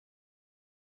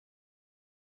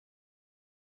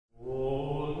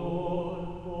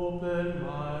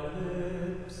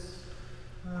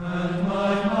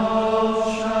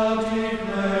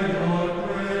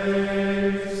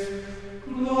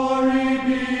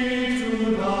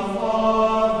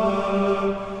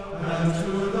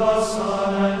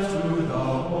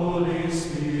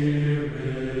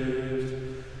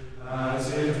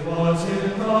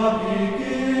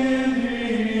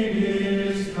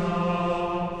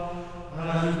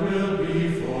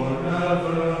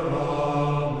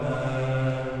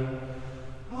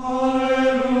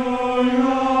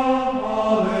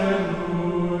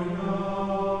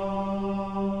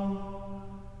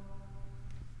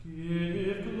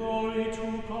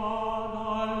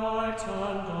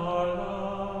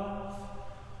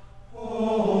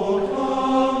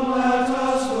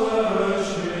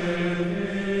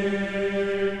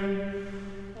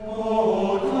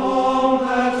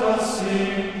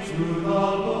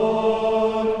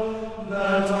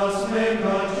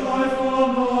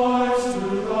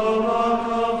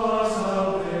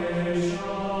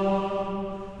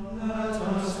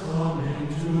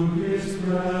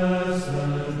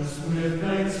with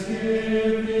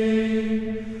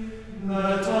thanksgiving.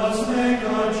 Let us make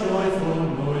a joyful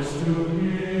noise to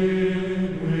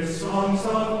him with songs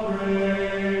of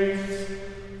praise.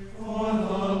 For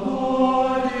the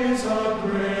Lord is a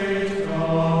great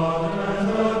God and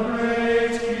a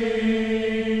great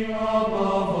King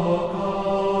above all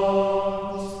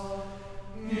gods.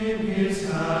 In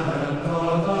his hand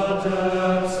are the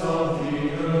depths of the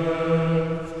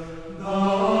earth. The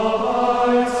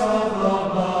heights of the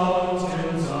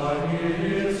mountains are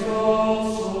his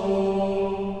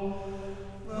also.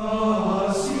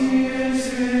 The sea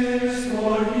is his,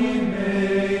 for he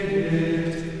made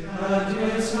it, and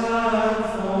his hand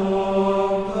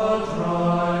formed the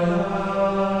dry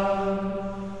land.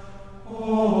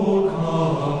 Oh,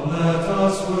 come, let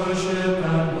us worship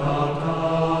and bow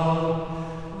down.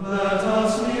 Let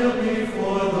us kneel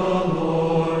before the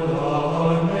Lord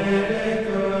our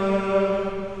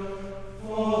Maker.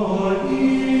 For he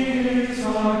is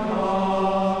our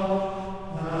God,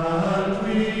 and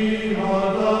we are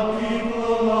the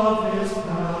people of his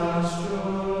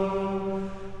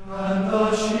pasture, and the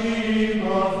sheep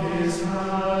of his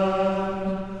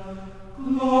hand.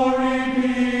 Glory be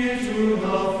to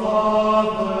the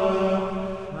Father,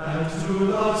 and to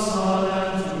the Son,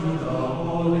 and to the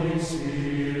Holy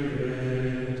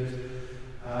Spirit,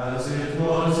 as it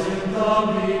was in the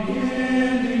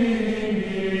beginning,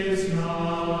 is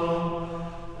now,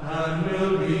 and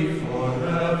will be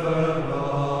forever.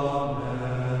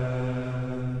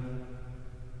 Amen.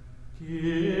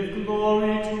 Give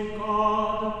glory to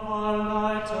God, our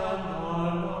light and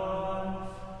our life.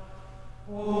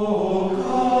 Oh,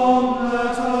 come,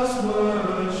 let us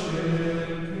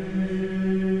worship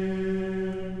him.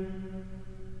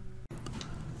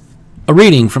 A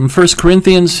reading from 1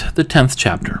 Corinthians, the 10th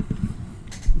chapter.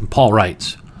 Paul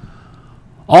writes,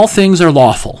 "All things are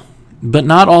lawful, but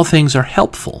not all things are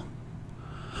helpful.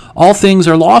 All things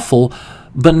are lawful,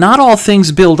 but not all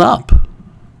things build up.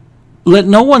 Let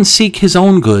no one seek his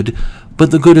own good,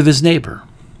 but the good of his neighbor.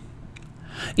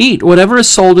 Eat whatever is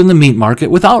sold in the meat market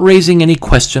without raising any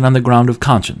question on the ground of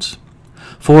conscience.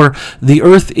 For the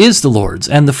earth is the Lord's,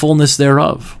 and the fullness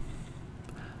thereof.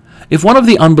 If one of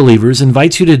the unbelievers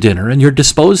invites you to dinner and you're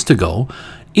disposed to go,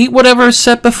 eat whatever is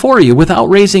set before you without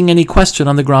raising any question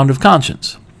on the ground of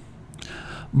conscience.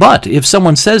 But if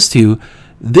someone says to you,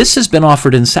 'This has been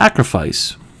offered in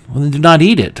sacrifice,' well, then do not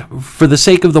eat it, for the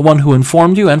sake of the one who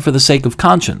informed you and for the sake of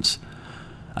conscience.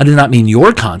 I do not mean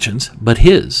your conscience, but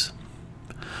his.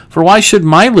 For why should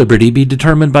my liberty be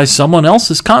determined by someone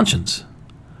else's conscience?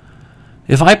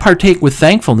 If I partake with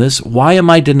thankfulness, why am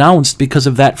I denounced because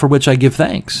of that for which I give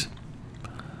thanks?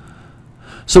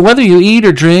 So whether you eat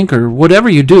or drink or whatever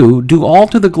you do, do all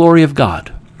to the glory of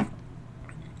God.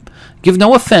 Give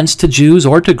no offense to Jews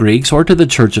or to Greeks or to the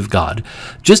church of God,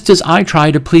 just as I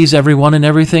try to please everyone in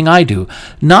everything I do,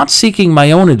 not seeking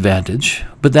my own advantage,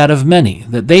 but that of many,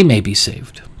 that they may be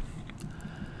saved.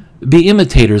 Be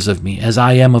imitators of me, as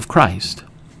I am of Christ.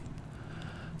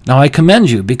 Now I commend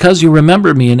you, because you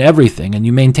remember me in everything, and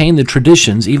you maintain the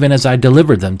traditions even as I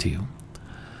delivered them to you.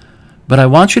 But I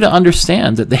want you to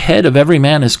understand that the head of every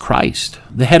man is Christ,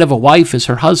 the head of a wife is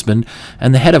her husband,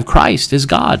 and the head of Christ is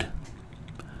God.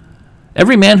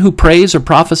 Every man who prays or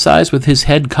prophesies with his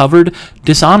head covered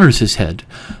dishonors his head,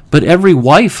 but every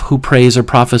wife who prays or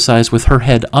prophesies with her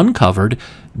head uncovered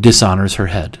dishonors her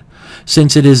head,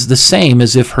 since it is the same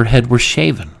as if her head were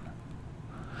shaven.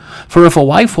 For if a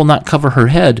wife will not cover her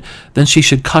head, then she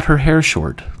should cut her hair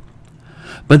short.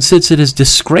 But since it is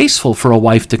disgraceful for a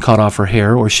wife to cut off her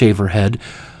hair or shave her head,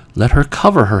 let her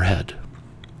cover her head.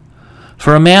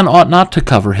 For a man ought not to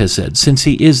cover his head, since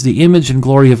he is the image and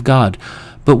glory of God,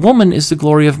 but woman is the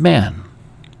glory of man.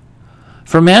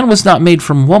 For man was not made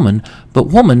from woman, but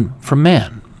woman from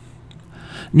man.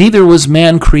 Neither was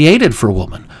man created for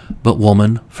woman, but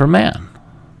woman for man.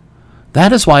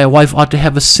 That is why a wife ought to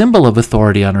have a symbol of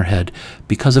authority on her head,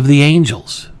 because of the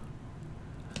angels.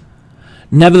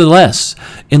 Nevertheless,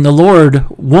 in the Lord,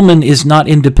 woman is not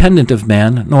independent of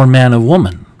man, nor man of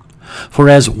woman. For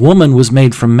as woman was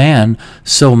made from man,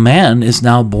 so man is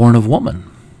now born of woman.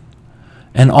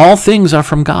 And all things are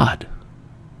from God.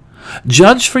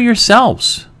 Judge for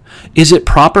yourselves. Is it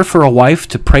proper for a wife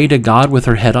to pray to God with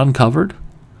her head uncovered?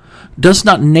 Does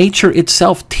not nature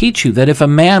itself teach you that if a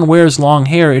man wears long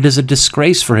hair, it is a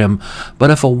disgrace for him, but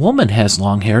if a woman has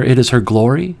long hair, it is her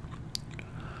glory?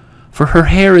 For her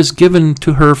hair is given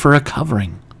to her for a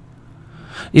covering.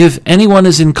 If anyone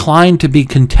is inclined to be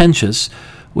contentious,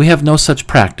 we have no such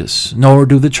practice, nor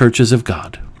do the churches of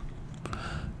God.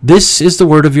 This is the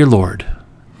word of your Lord.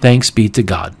 Thanks be to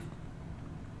God.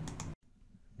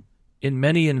 In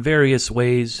many and various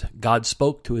ways, God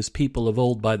spoke to his people of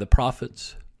old by the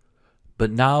prophets, but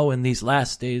now in these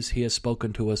last days he has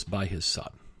spoken to us by his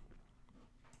Son.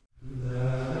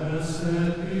 Blessed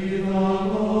be the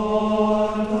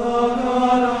Lord, the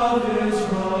God of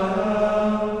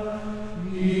Israel.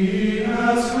 He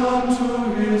has come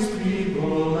to his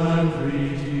people and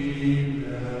redeemed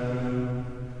them.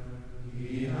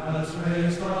 He has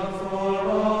raised up for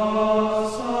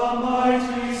us a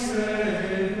mighty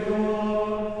Savior,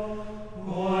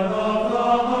 born of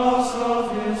the house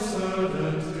of his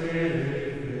servant David.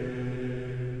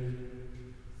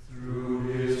 Through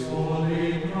his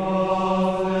holy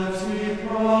prophets he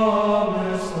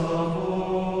promised of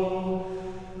old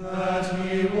that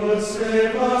he would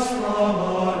save us from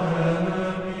our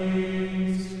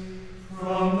enemies,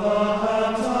 from the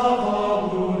hands of all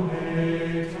who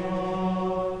hate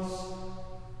us.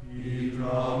 He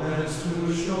promised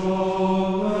to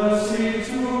show mercy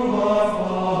to our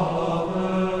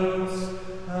fathers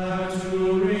and to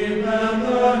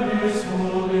remember his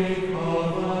holy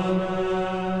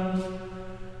covenant.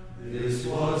 This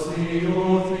was the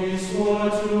oath he swore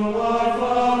to our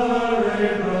father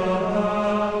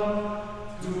Abraham,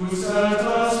 to set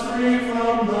us free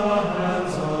from the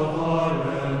hands of our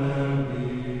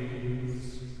enemies,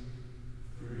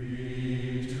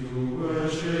 free to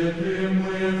worship him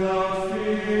without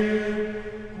fear,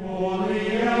 holy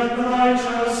and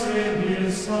righteous in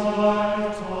his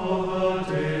sight all the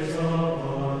days of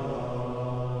our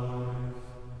life.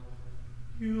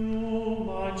 You,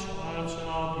 my child,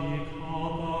 shall be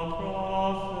called the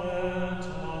prophet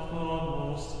of the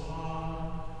Most High,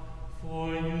 for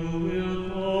you will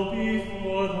go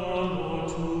before the Lord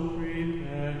to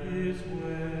prepare his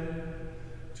way,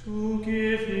 to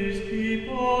give his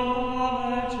people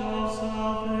knowledge of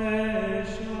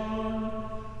salvation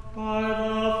by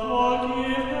the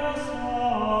forgiveness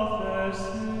of their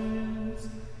sins,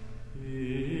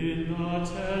 in the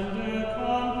tender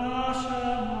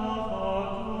compassion of our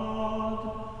God.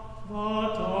 The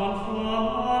dawn from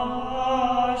on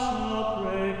high shall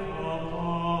break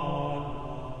upon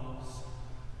us,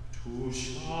 to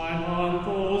shine on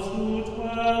those who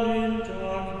dwell in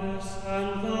darkness and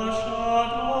the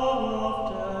shadow of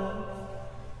death,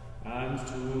 and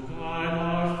to guide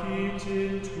our feet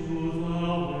into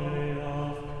the way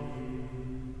of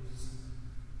peace.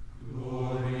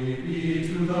 Glory be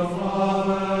to the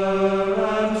Father,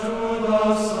 and to the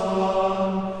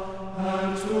Son,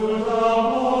 and to the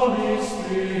Holy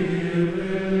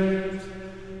Spirit,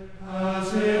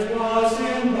 as it was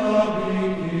in the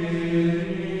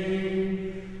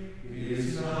beginning,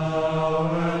 is now,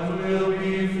 and will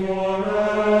be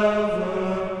forever.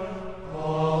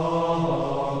 Amen.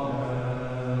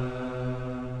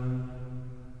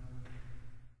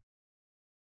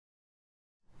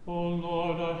 O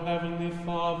Lord, our heavenly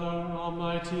Father,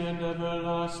 almighty and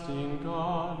everlasting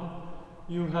God,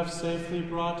 you have safely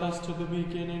brought us to the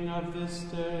beginning of this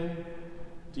day.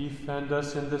 Defend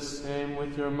us in the same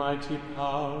with your mighty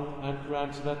power, and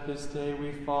grant that this day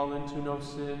we fall into no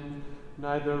sin,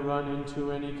 neither run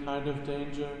into any kind of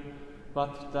danger,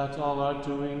 but that all our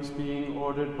doings, being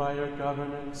ordered by your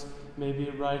governance, may be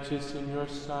righteous in your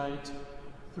sight.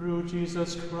 Through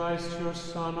Jesus Christ, your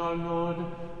Son, our Lord,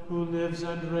 who lives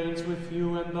and reigns with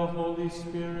you and the Holy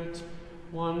Spirit,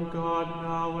 one God,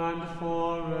 now and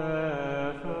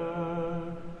forever.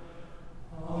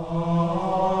 Amen.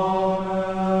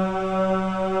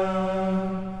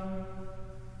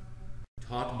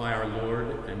 Taught by our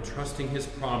Lord and trusting his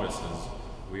promises,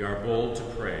 we are bold to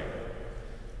pray.